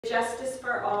Justice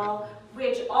for All,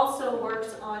 which also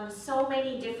works on so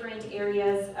many different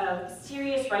areas of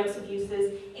serious rights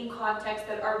abuses in contexts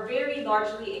that are very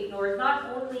largely ignored, not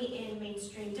only in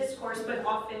mainstream discourse, but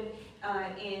often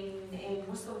in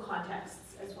Muslim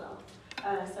contexts as well.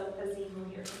 So Azim will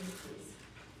hear from you, please.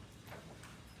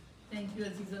 Thank you,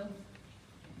 Aziza.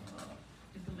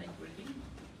 Is the mic working?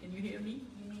 Can you hear me?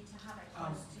 You need to have it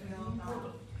close to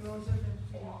you. Closer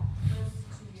to you.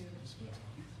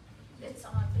 It's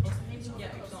on, but just maybe Yeah,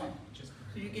 it's on.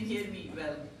 So you can hear me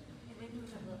well. Maybe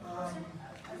move a little closer.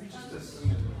 Maybe just a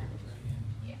single.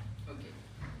 Yeah. Okay.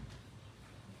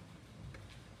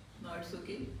 Now it's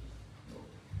okay? Oh.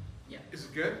 Yeah. Is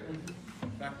it good?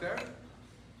 Back there?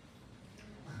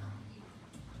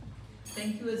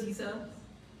 Thank you, Aziza,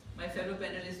 my fellow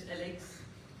panelists Alex,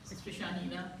 Sister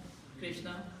Shahina,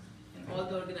 Krishna, and all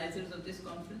the organizers of this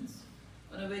conference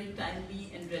on a very timely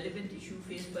and relevant issue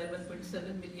faced by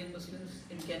 1.7 million Muslims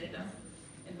in Canada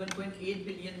and 1.8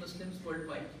 billion Muslims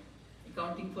worldwide,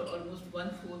 accounting for almost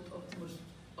 1/4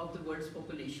 of the world's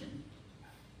population.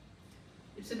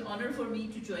 It's an honor for me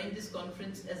to join this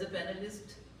conference as a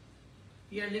panelist.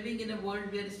 We are living in a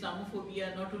world where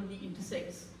Islamophobia not only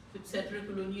intersects with settler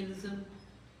colonialism,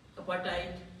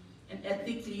 apartheid, and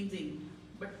ethnic cleansing,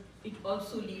 but it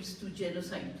also leads to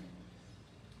genocide,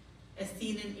 as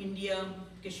seen in India,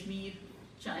 Kashmir,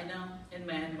 China, and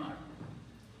Myanmar.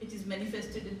 It is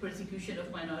manifested in persecution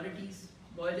of minorities,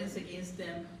 violence against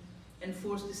them,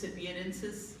 enforced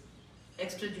disappearances,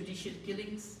 extrajudicial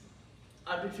killings,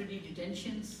 arbitrary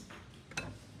detentions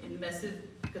in massive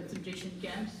concentration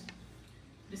camps,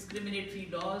 discriminatory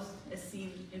laws as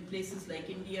seen in places like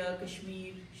India,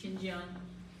 Kashmir, Xinjiang,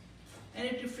 and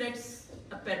it reflects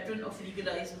a pattern of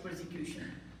legalized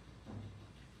persecution.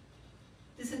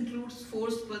 This includes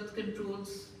forced birth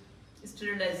controls,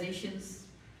 sterilizations,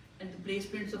 and the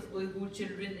placements of Uyghur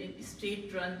children in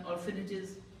state-run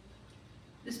orphanages.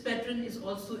 This pattern is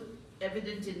also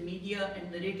evident in media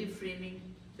and narrative framing,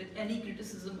 with any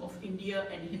criticism of India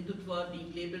and Hindutva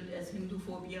being labeled as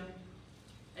Hinduphobia,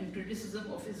 and criticism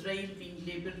of Israel being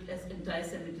labeled as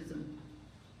anti-Semitism.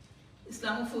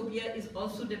 Islamophobia is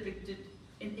also depicted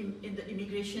in the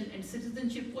immigration and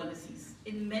citizenship policies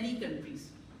in many countries,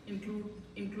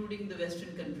 including the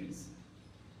Western countries.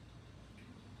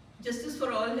 Justice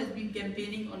for All has been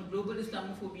campaigning on global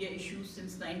Islamophobia issues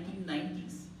since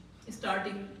 1990s,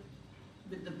 starting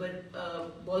with the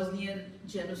Bosnian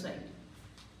genocide.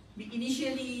 We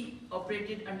initially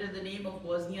operated under the name of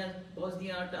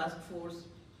Bosnia Task Force.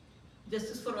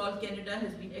 Justice for All Canada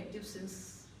has been active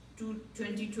since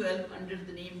 2012 under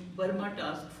the name Burma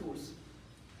Task Force.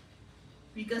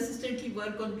 We consistently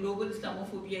work on global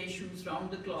Islamophobia issues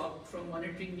round the clock, from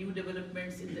monitoring new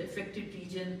developments in the affected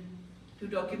region to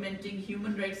documenting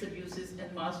human rights abuses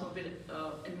and mass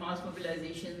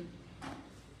mobilization.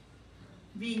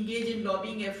 We engage in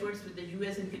lobbying efforts with the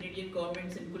US and Canadian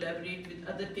governments and collaborate with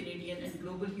other Canadian and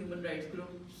global human rights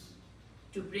groups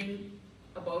to bring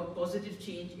about positive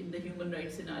change in the human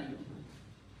rights scenario.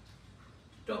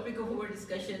 The topic of our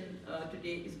discussion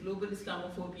today is global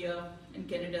Islamophobia and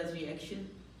Canada's reaction.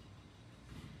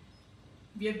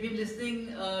 We have been listening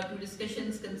to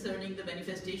discussions concerning the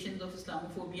manifestations of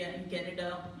Islamophobia in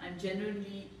Canada. I'm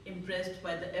genuinely impressed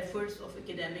by the efforts of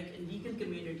academic and legal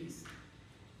communities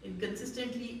in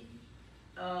consistently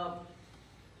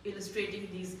illustrating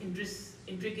these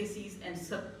intricacies and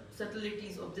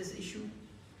subtleties of this issue.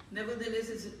 Nevertheless,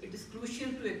 it is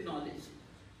crucial to acknowledge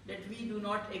that we do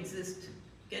not exist,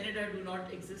 Canada do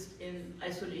not exist in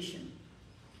isolation.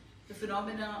 The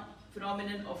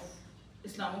phenomenon of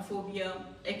Islamophobia,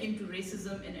 akin to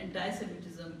racism and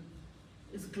anti-Semitism,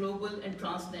 is global and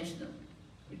transnational.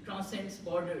 It transcends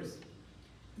borders.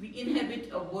 We inhabit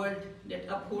a world that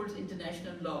upholds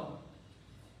international law,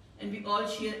 and we all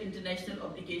share international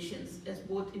obligations as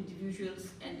both individuals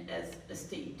and as a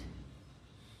state.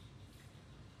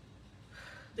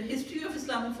 The history of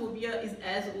Islamophobia is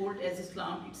as old as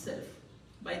Islam itself.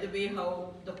 By the way,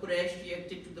 how the Quraysh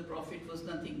reacted to the Prophet was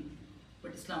nothing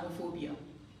but Islamophobia.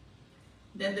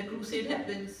 Then the crusade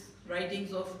happens,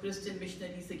 writings of Christian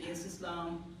missionaries against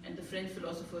Islam, and the French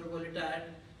philosopher Voltaire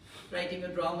writing a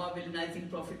drama villainizing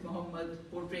Prophet Muhammad,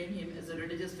 portraying him as a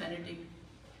religious fanatic.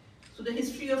 So the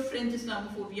history of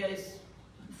Islamophobia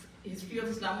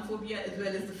as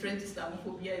well as the French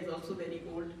Islamophobia is also very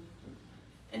old.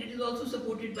 And it is also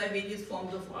supported by various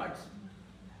forms of art.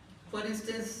 For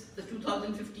instance, the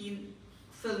 2015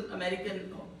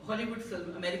 Hollywood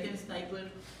film, American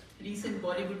Sniper, recent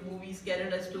Bollywood movies,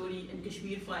 Kerala Story, and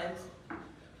Kashmir Files.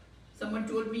 Someone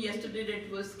told me yesterday that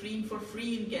it was screened for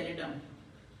free in Canada.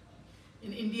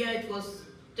 In India, it was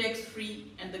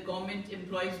tax-free, and the government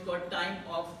employees got time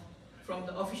off from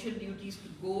the official duties to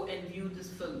go and view this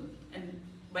film. And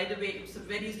by the way, it's a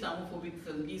very Islamophobic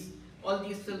film. All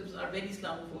these films are very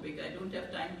Islamophobic. I don't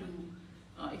have time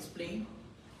to explain.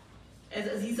 As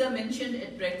Aziza mentioned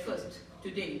at breakfast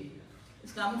today,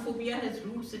 Islamophobia has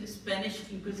roots in Spanish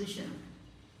Inquisition.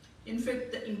 In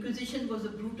fact, the Inquisition was a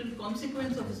brutal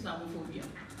consequence of Islamophobia.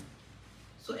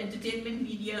 So entertainment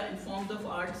media and forms of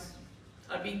arts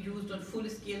are being used on full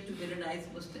scale to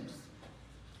villainize Muslims.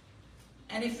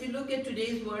 And if we look at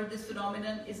today's world, this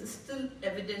phenomenon is still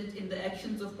evident in the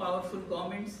actions of powerful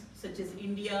governments such as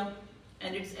India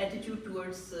and its attitude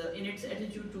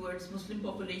towards Muslim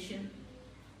population,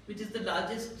 which is the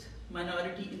largest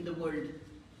minority in the world.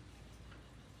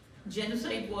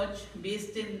 Genocide Watch,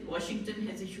 based in Washington,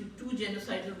 has issued 2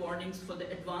 genocidal warnings for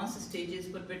the advanced stages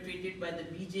perpetrated by the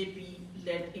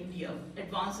BJP-led India.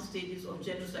 Advanced stages of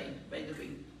genocide, by the way.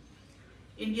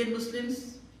 Indian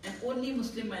Muslims and only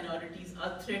Muslim minorities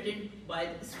are threatened by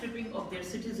the stripping of their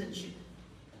citizenship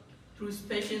through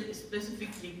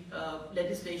specific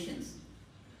legislations.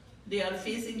 They are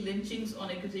facing lynchings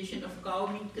on accusation of cow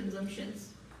meat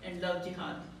consumptions and love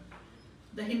jihad.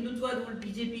 The Hindutva-ruled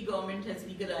BJP government has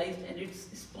legalized and it's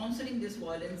sponsoring this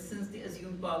violence since they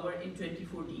assumed power in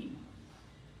 2014.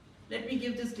 Let me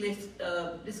give this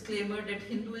disclaimer that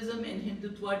Hinduism and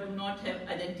Hindutva do not have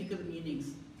identical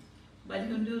meanings. While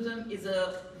Hinduism is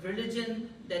a religion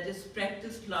that is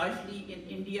practiced largely in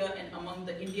India and among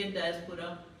the Indian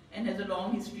diaspora and has a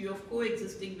long history of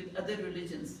coexisting with other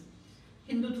religions,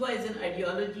 Hindutva is an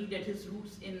ideology that has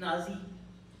roots in Nazi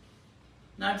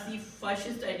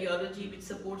fascist ideology which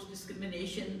supports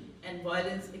discrimination and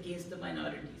violence against the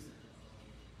minorities.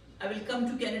 I will come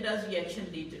to Canada's reaction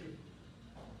later.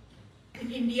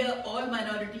 In India, all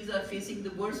minorities are facing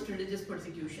the worst religious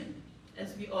persecution.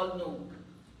 As we all know,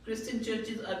 Christian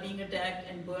churches are being attacked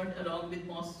and burned along with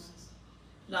mosques.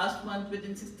 Last month,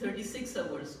 within 36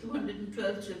 hours,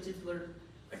 212 churches were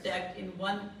attacked in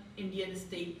one Indian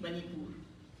state, Manipur.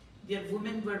 Their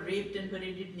women were raped and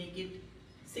paraded naked.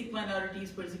 Sikh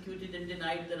minorities persecuted and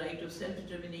denied the right of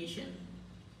self-determination.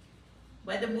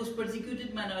 But the most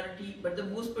persecuted minority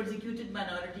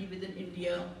within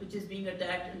India, which is being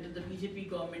attacked under the BJP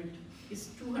government,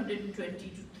 is 220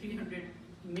 to 300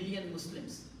 million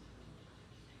Muslims.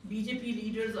 BJP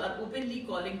leaders are openly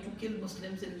calling to kill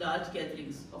Muslims in large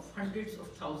gatherings of hundreds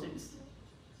of thousands.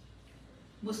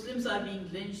 Muslims are being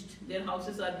lynched, their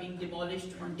houses are being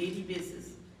demolished on a daily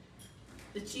basis.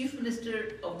 The chief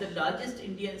minister of the largest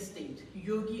Indian state,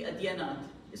 Yogi Adityanath,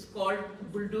 is called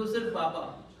Bulldozer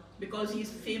Baba because he is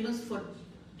famous for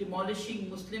demolishing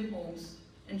Muslim homes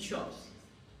and shops.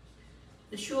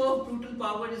 The show of brutal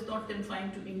power is not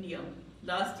confined to India.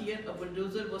 Last year, a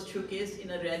bulldozer was showcased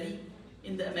in a rally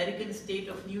in the American state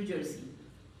of New Jersey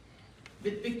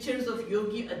with pictures of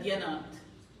Yogi Adityanath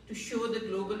to show the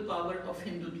global power of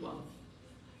Hindutva.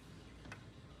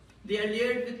 They are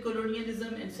layered with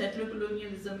colonialism and settler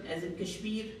colonialism, as in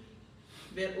Kashmir,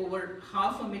 where over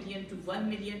 500,000 to 1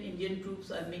 million Indian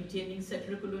troops are maintaining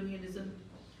settler colonialism.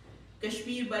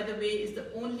 Kashmir, by the way, is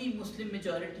the only Muslim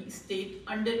majority state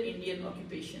under Indian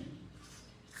occupation.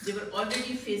 They were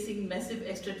already facing massive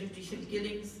extrajudicial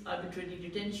killings, arbitrary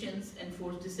detentions,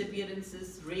 enforced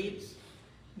disappearances, rapes,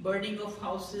 burning of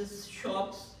houses,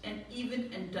 shops, and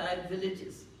even entire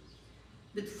villages,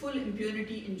 with full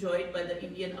impunity enjoyed by the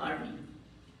Indian army.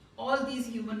 All these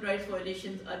human rights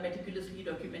violations are meticulously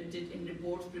documented in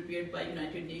reports prepared by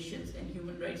United Nations and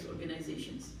human rights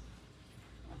organizations.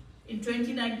 In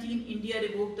 2019, India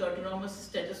revoked the autonomous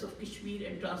status of Kashmir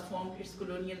and transformed its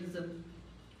colonialism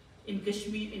in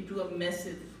Kashmir into a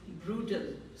massive, brutal,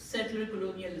 settler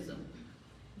colonialism.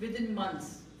 Within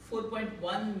months,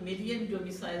 4.1 million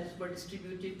domiciles were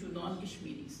distributed to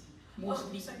non-Kashmiris,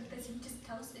 mostly... Oh, sorry, does he just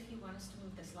tell us if you want us to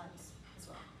move the slides as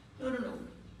well? No.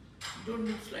 Don't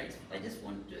move slides. I just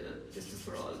want justice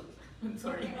for all. I'm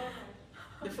sorry.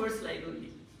 The first slide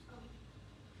only.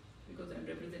 Because I'm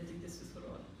representing justice for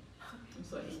all. I'm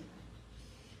sorry.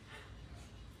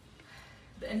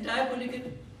 The entire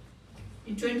political...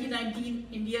 In 2019,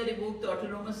 India revoked the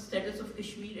autonomous status of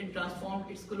Kashmir and transformed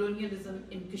its colonialism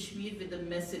in Kashmir with a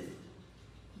massive,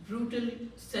 brutal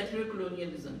settler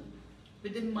colonialism.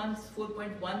 Within months,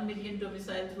 4.1 million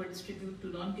domiciles were distributed to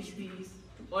non-Kashmiris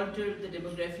to alter the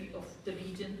demography of the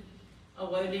region, a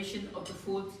violation of the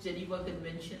 4th Geneva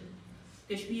Convention.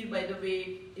 Kashmir, by the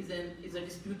way, is a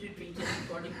disputed region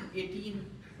according to 18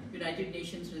 United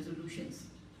Nations resolutions.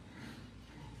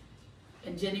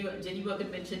 And Geneva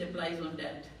Convention applies on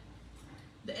that.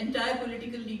 The entire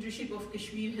political leadership of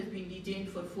Kashmir has been detained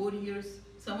for 4 years.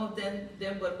 Some of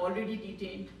them were already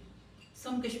detained.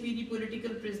 Some Kashmiri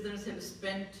political prisoners have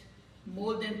spent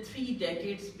more than 3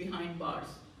 decades behind bars.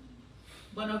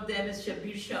 One of them is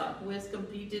Shabir Shah, who has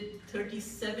completed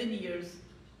 37 years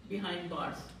behind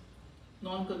bars,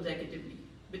 non-consecutively,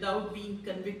 without being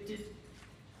convicted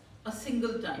a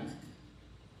single time.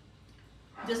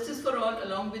 Justice for All,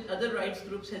 along with other rights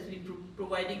groups, has been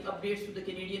providing updates to the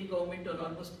Canadian government on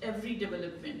almost every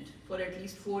development for at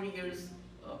least 4 years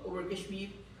over Kashmir.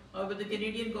 However, the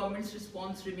Canadian government's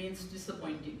response remains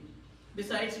disappointing.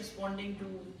 Besides responding to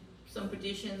some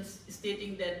petitions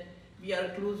stating that we are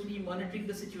closely monitoring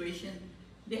the situation,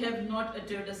 they have not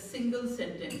uttered a single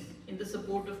sentence in the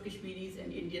support of Kashmiris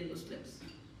and Indian Muslims.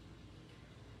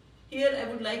 Here, I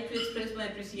would like to express my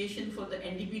appreciation for the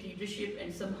NDP leadership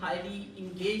and some highly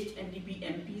engaged NDP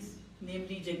MPs,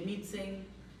 namely Jagmeet Singh,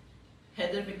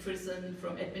 Heather McPherson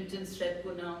from Edmonton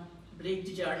Strathcona, Blake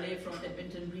Desjardins from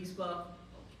Edmonton Breezebach.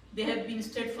 They have been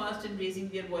steadfast in raising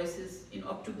their voices. In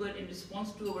October, in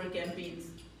response to our campaigns,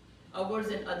 ours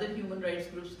and other human rights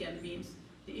groups' campaigns,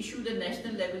 they issued a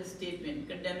national level statement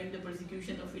condemning the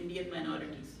persecution of Indian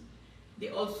minorities. They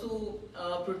also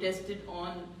protested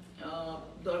on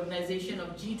the organization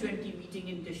of G20 meeting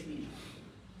in Kashmir.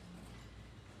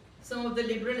 Some of the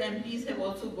Liberal MPs have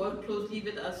also worked closely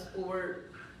with us over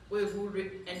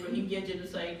Uyghur and Rohingya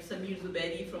genocide. Samir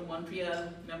Zubairi from Montreal,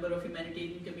 member of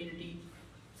humanitarian community,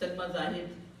 Salma Zahid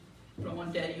from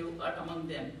Ontario are among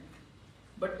them.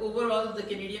 But overall, the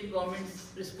Canadian government's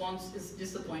response is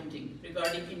disappointing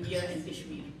regarding India and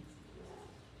Kashmir.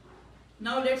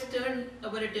 Now let's turn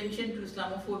our attention to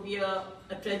Islamophobia,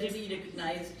 a tragedy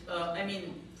recognized,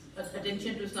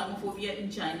 attention to Islamophobia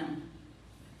in China,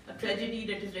 a tragedy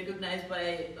that is recognized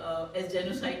as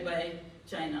genocide by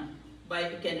China, by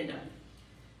Canada.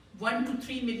 1 to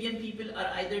 3 million people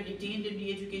are either detained in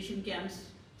re-education camps,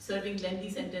 serving lengthy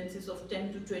sentences of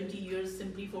 10 to 20 years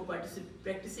simply for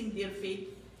practicing their faith,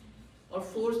 or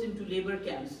forced into labor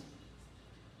camps.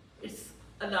 It's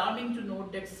alarming to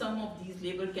note that some of these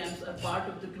labor camps are part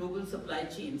of the global supply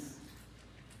chains.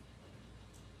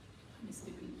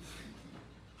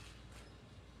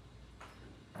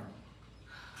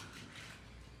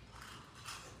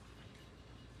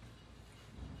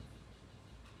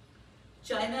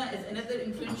 China, as another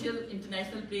influential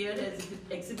international player, has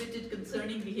exhibited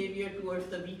concerning behavior towards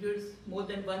the Uyghurs. More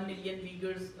than 1 million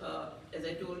Uyghurs, as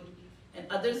I told, and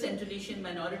other Central Asian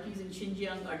minorities in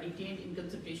Xinjiang are detained in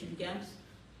concentration camps.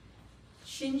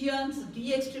 Xinjiang's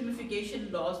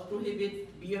de-extremification laws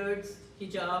prohibit beards,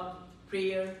 hijab,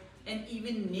 prayer, and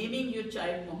even naming your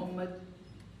child Muhammad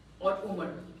or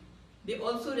Umar. They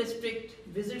also restrict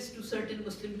visits to certain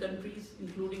Muslim countries,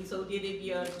 including Saudi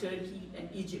Arabia, Turkey, and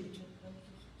Egypt.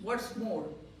 What's more,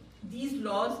 these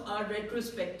laws are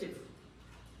retrospective,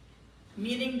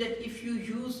 meaning that if you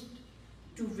used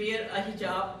to wear a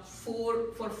hijab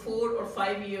for 4 or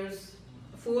 5 years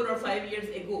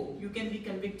ago, you can be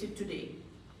convicted today,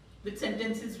 with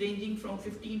sentences ranging from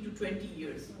 15 to 20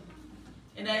 years.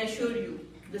 And I assure you,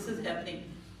 this is happening.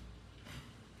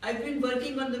 I've been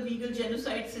working on the Uyghur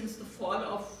genocide since the fall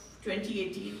of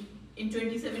 2018. In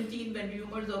 2017, when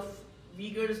rumors of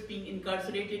Uyghurs being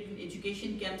incarcerated in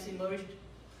education camps emerged,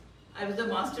 I was a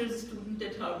master's student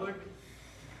at Harvard,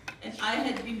 and I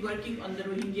had been working on the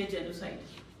Rohingya genocide.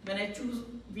 When I chose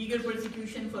Uyghur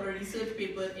persecution for a research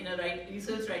paper in a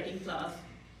research writing class,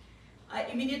 I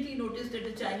immediately noticed that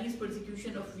the Chinese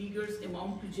persecution of Uyghurs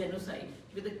amount to genocide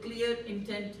with a clear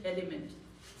intent element.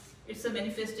 It's a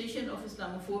manifestation of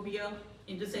Islamophobia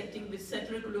intersecting with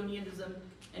settler colonialism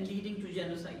and leading to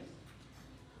genocide.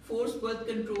 Forced birth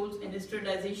controls and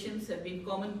sterilizations have been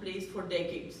commonplace for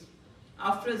decades.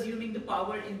 After assuming the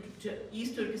power in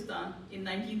East Turkestan in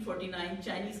 1949,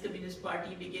 Chinese Communist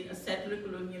Party began a settler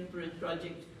colonial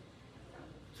project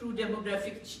through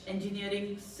demographic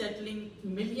engineering, settling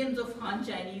millions of Han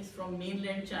Chinese from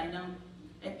mainland China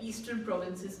and eastern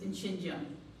provinces in Xinjiang.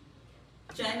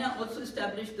 China also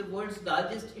established the world's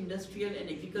largest industrial and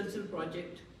agricultural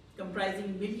project,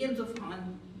 comprising millions of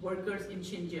Han workers in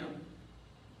Xinjiang.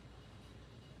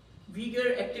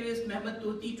 Uyghur activist Mehmet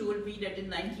Toti told me that in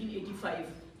 1985,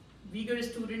 Uyghur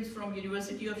students from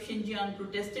University of Xinjiang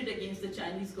protested against the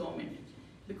Chinese government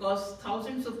because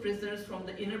thousands of prisoners from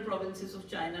the inner provinces of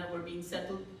China were being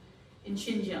settled in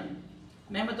Xinjiang.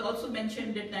 Mehmet also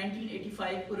mentioned that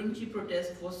 1985 Urumqi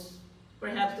protest was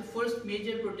perhaps the first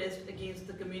major protest against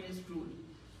the communist rule,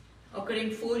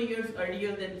 occurring 4 years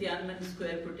earlier than Tiananmen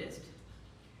Square protest.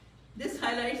 This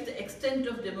highlights the extent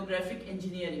of demographic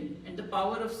engineering and the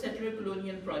power of settler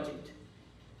colonial project,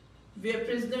 where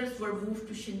prisoners were moved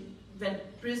to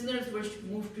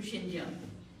Xinjiang.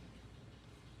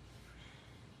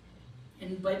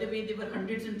 And by the way, there were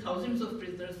hundreds and thousands of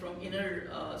prisoners from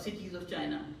inner cities of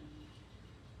China.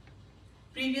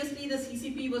 Previously, the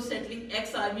CCP was settling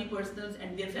ex-army personnel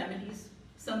and their families,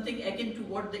 something akin to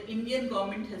what the Indian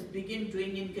government has begun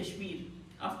doing in Kashmir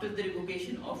after the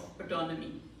revocation of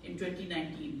autonomy in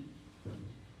 2019.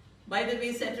 By the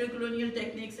way, settler colonial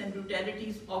techniques and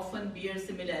brutalities often bear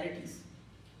similarities.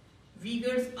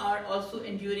 Uyghurs are also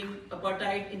enduring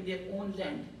apartheid in their own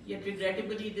land, yet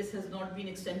regrettably this has not been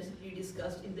extensively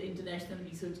discussed in the international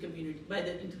research community, by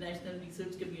the international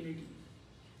research community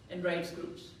and rights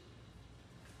groups.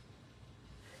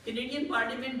 Canadian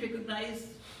Parliament recognized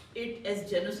it as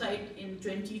genocide in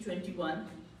 2021,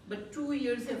 but 2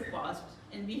 years have passed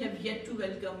and we have yet to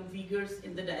welcome Uyghurs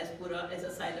in the diaspora as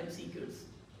asylum seekers.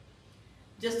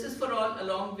 Justice for All,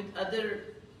 along with other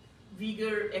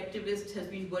Uyghur activists, has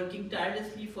been working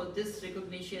tirelessly for this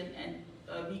recognition and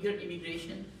Uyghur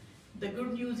immigration. The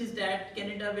good news is that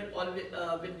Canada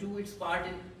will do its part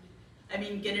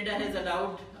in, Canada has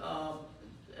allowed,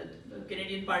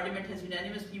 Canadian Parliament has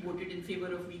unanimously voted in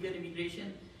favor of Uyghur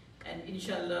immigration, and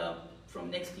inshallah from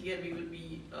next year we will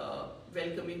be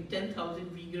welcoming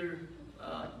 10,000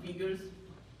 Uyghurs.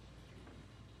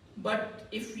 But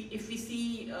if we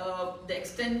see the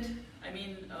extent,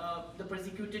 the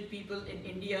persecuted people in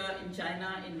India, in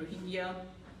China, in Rohingya,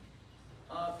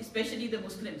 especially the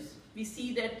Muslims, we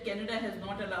see that Canada has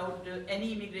not allowed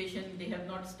any immigration. They have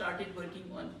not started working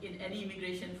in any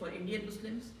immigration for Indian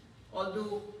Muslims,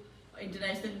 although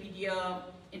international media,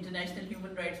 international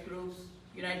human rights groups,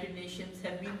 United Nations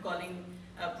have been calling,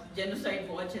 Genocide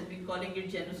Watch has been calling it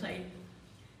genocide.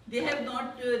 They have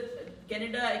not,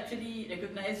 Canada actually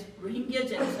recognized Rohingya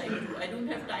genocide too. I don't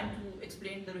have time to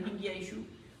explain the Rohingya issue,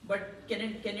 but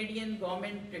Canadian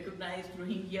government recognized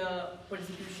Rohingya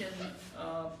persecution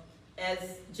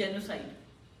as genocide.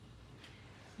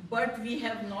 But we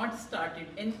have not started,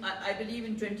 and I believe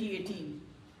in 2018,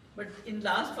 but in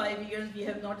last 5 years we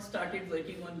have not started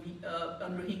working on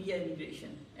Rohingya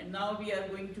immigration. And now we are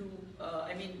going to,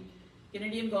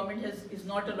 Canadian government is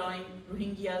not allowing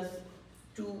Rohingyas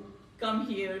to come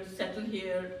here, settle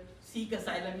here, seek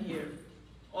asylum here.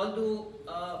 Although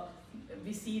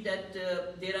we see that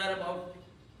there are about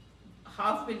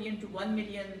 500,000 to 1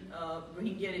 million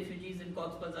Rohingya refugees in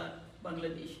Cox's Bazar,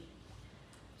 Bangladesh.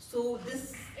 So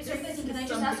this. Can I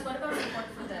just ask, what about support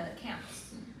for the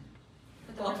camps?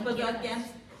 Cox's Bazar camps.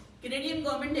 Canadian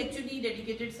government actually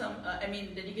dedicated some,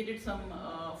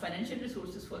 financial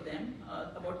resources for them,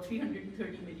 about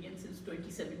 330 million since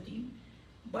 2017.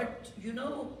 But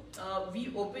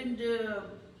we opened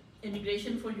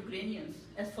immigration for Ukrainians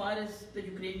as far as the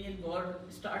Ukrainian war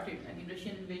started.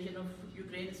 Russian invasion of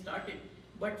Ukraine started.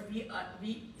 But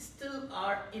we still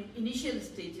are in initial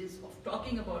stages of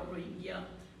talking about Rohingya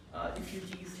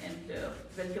refugees and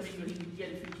welcoming Rohingya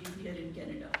refugees here in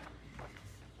Canada.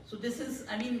 So this is,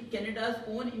 Canada's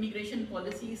own immigration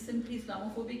policy is simply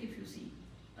Islamophobic, if you see.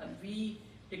 We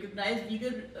recognize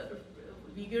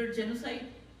Uyghur genocide.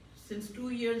 Since 2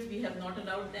 years we have not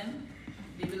allowed them.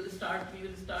 We will start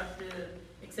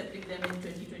accepting them in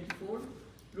 2024.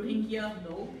 Rohingya,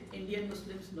 no. Indian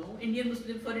Muslims, no.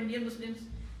 For Indian Muslims,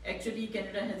 actually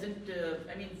Canada hasn't,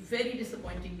 very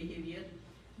disappointing behavior.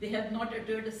 They have not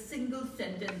uttered a single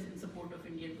sentence in support of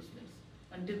Indian Muslims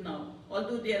until now.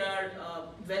 Although there are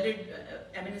valid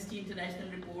Amnesty International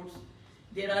reports,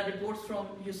 there are reports from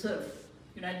USCIRF,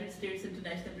 United States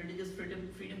International Religious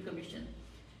Freedom Commission.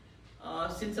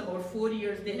 Since about 4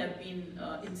 years, they have been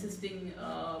insisting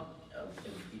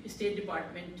State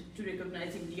Department to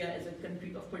recognize India as a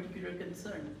country of particular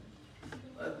concern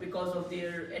because of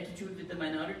their attitude with the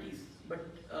minorities. But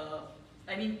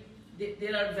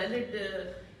there are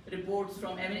valid reports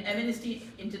from Amnesty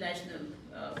International.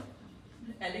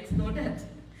 Alex, know that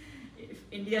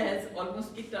India has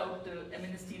almost kicked out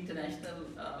Amnesty International,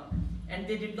 and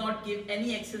they did not give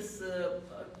any access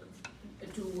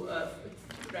to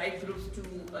right groups to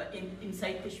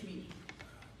inside Kashmir.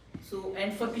 So,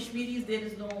 and for Kashmiris there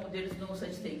is no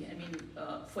such thing.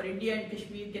 For India and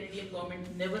Kashmir, Canadian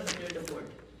government never uttered a word.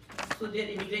 So their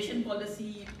immigration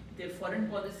policy, their foreign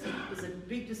policy is a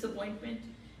big disappointment.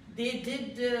 They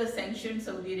did sanction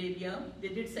Saudi Arabia, they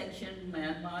did sanction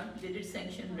Myanmar, they did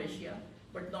sanction Russia,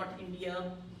 but not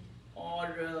India. Or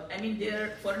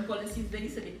their foreign policy is very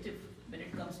selective when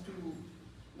it comes to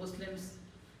Muslims.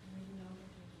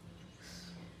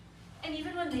 And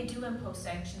even when they do impose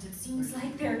sanctions, it seems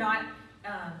like they're not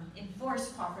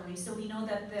enforced properly. So we know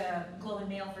that the Globe and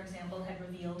Mail, for example, had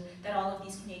revealed that all of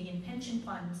these Canadian pension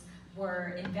funds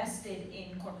were invested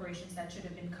in corporations that should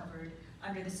have been covered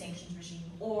under the sanctions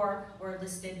regime, or were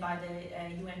listed by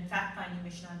the UN fact-finding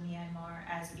mission on Myanmar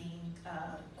as being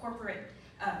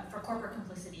for corporate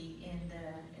complicity in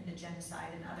the genocide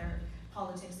and other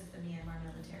politics of the Myanmar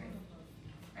military,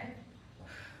 right?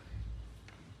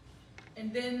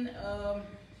 And then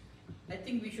I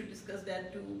think we should discuss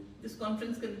that too. This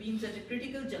conference convenes at a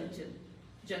critical juncture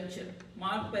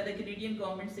marked by the Canadian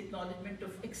government's acknowledgement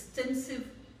of extensive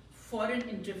foreign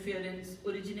interference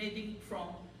originating from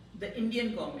the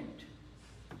Indian government.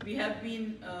 We have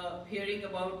been hearing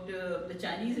about the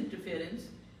Chinese interference,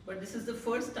 but this is the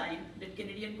first time that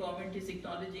Canadian government is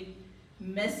acknowledging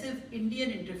massive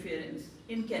Indian interference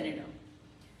in Canada.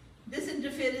 This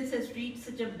interference has reached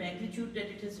such a magnitude that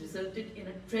it has resulted in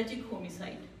a tragic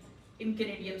homicide in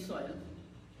Canadian soil,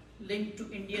 linked to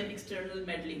Indian external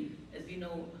meddling, as we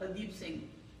know, Hardeep Singh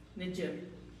Nijjar.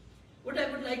 What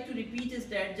I would like to repeat is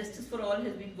that Justice for All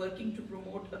has been working to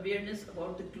promote awareness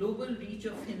about the global reach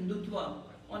of Hindutva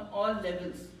on all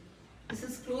levels. This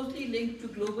is closely linked to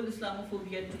global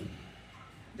Islamophobia too.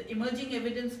 The emerging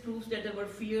evidence proves that our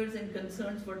fears and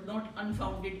concerns were not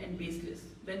unfounded and baseless.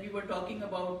 When we were talking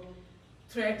about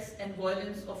threats and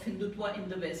violence of Hindutva in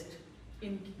the West,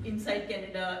 inside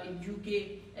Canada, in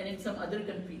UK, and in some other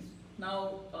countries.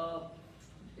 Now,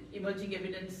 emerging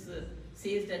evidence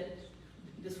says that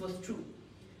this was true.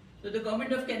 So the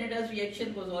government of Canada's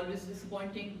reaction was always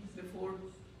disappointing before,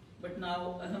 but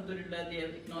now, alhamdulillah, they have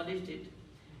acknowledged it.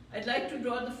 I'd like to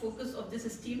draw the focus of this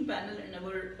esteemed panel and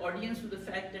our audience to the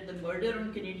fact that the murder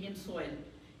on Canadian soil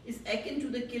is akin to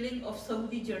the killing of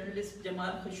Saudi journalist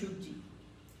Jamal Khashoggi,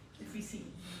 if we see,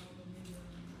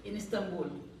 in Istanbul.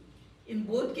 In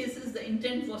both cases, the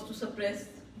intent was to suppress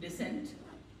dissent,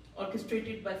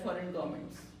 orchestrated by foreign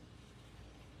governments.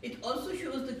 It also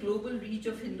shows the global reach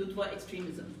of Hindutva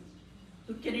extremism.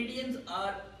 So Canadians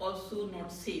are also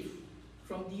not safe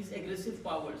from these aggressive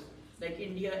powers like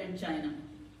India and China.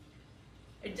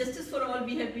 At Justice for All,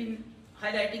 we have been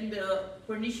highlighting the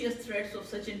pernicious threats of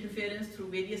such interference through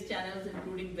various channels,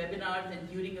 including webinars and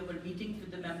during our meetings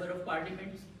with the Member of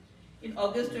Parliament. In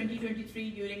August 2023,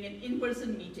 during an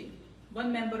in-person meeting,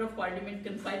 one Member of Parliament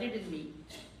confided in me,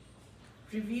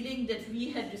 revealing that we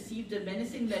had received a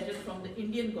menacing letter from the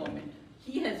Indian government.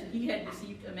 He had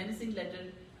received a menacing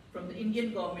letter from the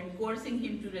Indian government coercing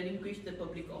him to relinquish the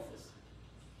public office.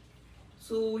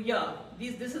 So yeah,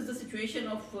 this is the situation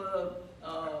of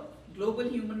global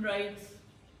human rights.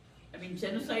 I mean,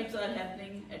 genocides are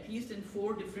happening at least in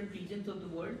 4 different regions of the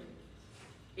world.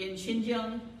 In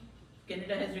Xinjiang,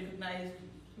 Canada has recognized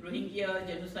Rohingya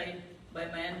genocide by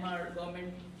Myanmar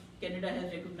government. Canada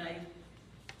has recognized.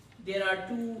 There are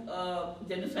 2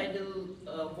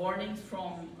 genocidal warnings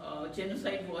from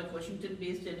Genocide Watch,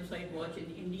 Washington-based Genocide Watch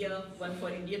in India, one for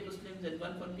Indian Muslims and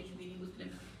one for Kashmiri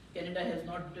Muslims. Canada has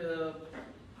not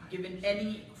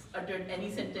uttered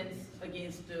any sentence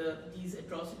against these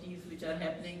atrocities which are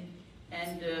happening,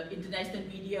 and international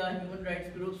media, human rights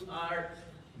groups are,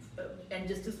 and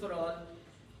Justice for All,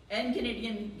 and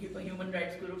Canadian human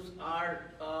rights groups are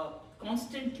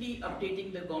constantly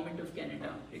updating the government of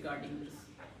Canada regarding this.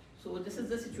 So this is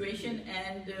the situation,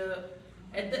 and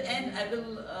at the end,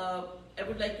 I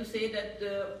would like to say that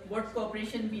what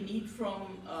cooperation we need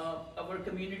from our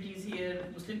communities here,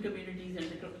 Muslim communities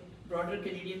and the broader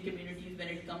Canadian communities when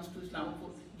it comes to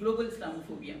global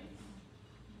Islamophobia.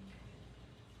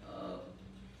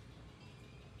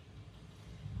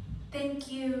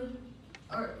 Thank you.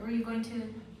 Or were you going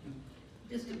to?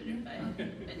 Just a minute,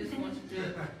 I just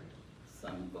wanted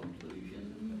some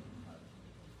conclusion.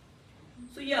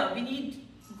 So yeah,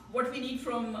 what we need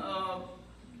from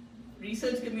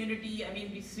research community. I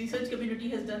mean, this research community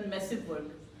has done massive work,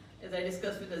 as I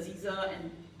discussed with Aziza,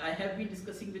 and I have been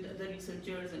discussing with other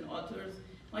researchers and authors.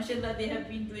 MashaAllah, they have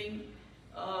been doing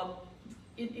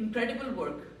incredible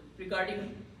work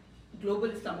regarding global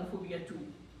Islamophobia too.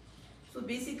 So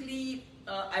basically,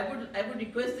 I would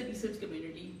request the research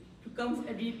community to come,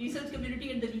 research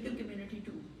community and the legal community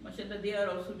too. MashaAllah, they are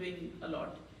also doing a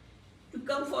lot. To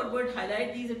come forward,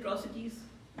 highlight these atrocities.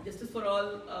 Justice for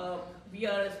All, we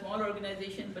are a small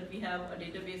organization, but we have a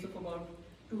database of about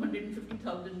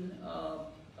 250,000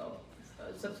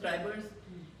 subscribers.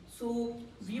 So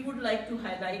we would like to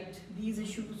highlight these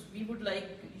issues. We would like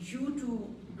you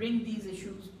to bring these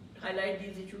issues, highlight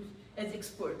these issues as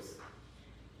experts.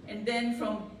 And then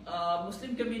from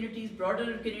Muslim communities,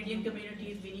 broader Canadian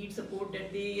communities, we need support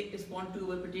that they respond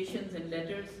to our petitions and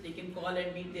letters. They can call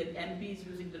and meet their MPs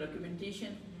using the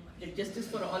documentation that Justice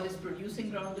for All is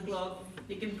producing round the clock.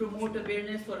 They can promote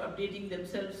awareness for updating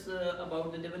themselves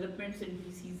about the developments in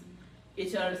DC's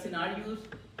HR scenarios.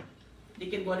 They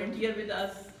can volunteer with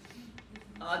us.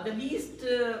 The least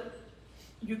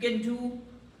you can do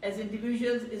as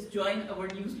individuals is join our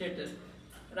newsletter.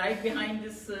 Right behind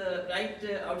this,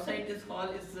 outside this hall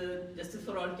is Justice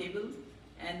for All table,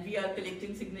 and we are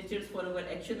collecting signatures for our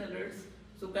action alerts.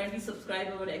 So kindly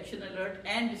subscribe our action alert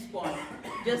and respond.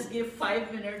 Just give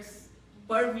 5 minutes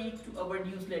per week to our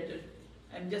newsletter.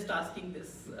 I'm just asking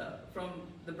this from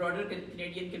the broader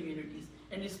Canadian communities,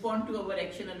 and respond to our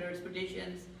action alerts,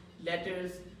 petitions,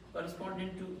 letters,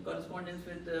 correspondence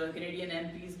with the Canadian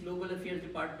MPs, Global Affairs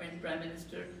Department, Prime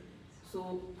Minister.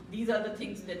 So these are the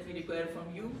things that we require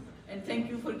from you, and thank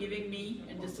you for giving me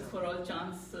and Justice for All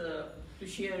chance to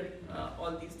share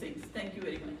all these things. Thank you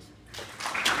very much.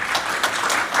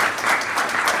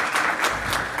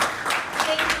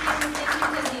 Thank you,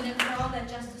 Nazina, for all that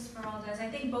Justice for All does. I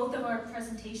think both of our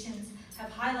presentations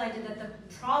have highlighted that the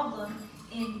problem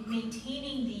in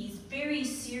maintaining these very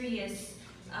serious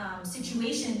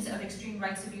situations of extreme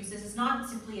rights abuses is not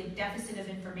simply a deficit of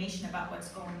information about what's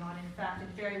going on. In fact,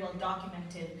 it's very well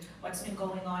documented what's been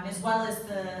going on, as well as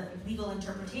the legal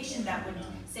interpretation that would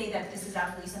say that this is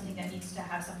absolutely something that needs to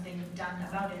have something done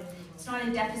about it. It's not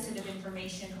a deficit of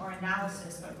information or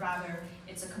analysis, but rather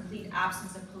it's a complete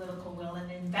absence of political will and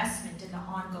investment in the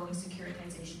ongoing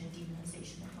securitization and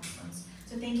demonization of Muslims.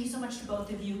 So thank you so much to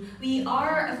both of you. We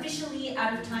are officially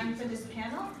out of time for this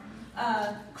panel.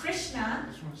 Krishna,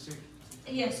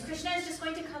 yes, Krishna is just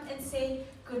going to come and say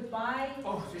goodbye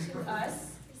to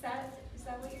us. Is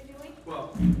that what you're doing?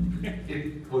 Well,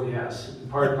 yes, in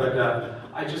part, but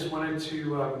I just wanted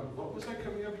to, what was I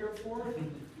coming up here for?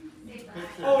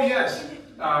 Oh, yes,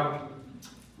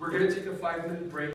 we're going to take a 5-minute break.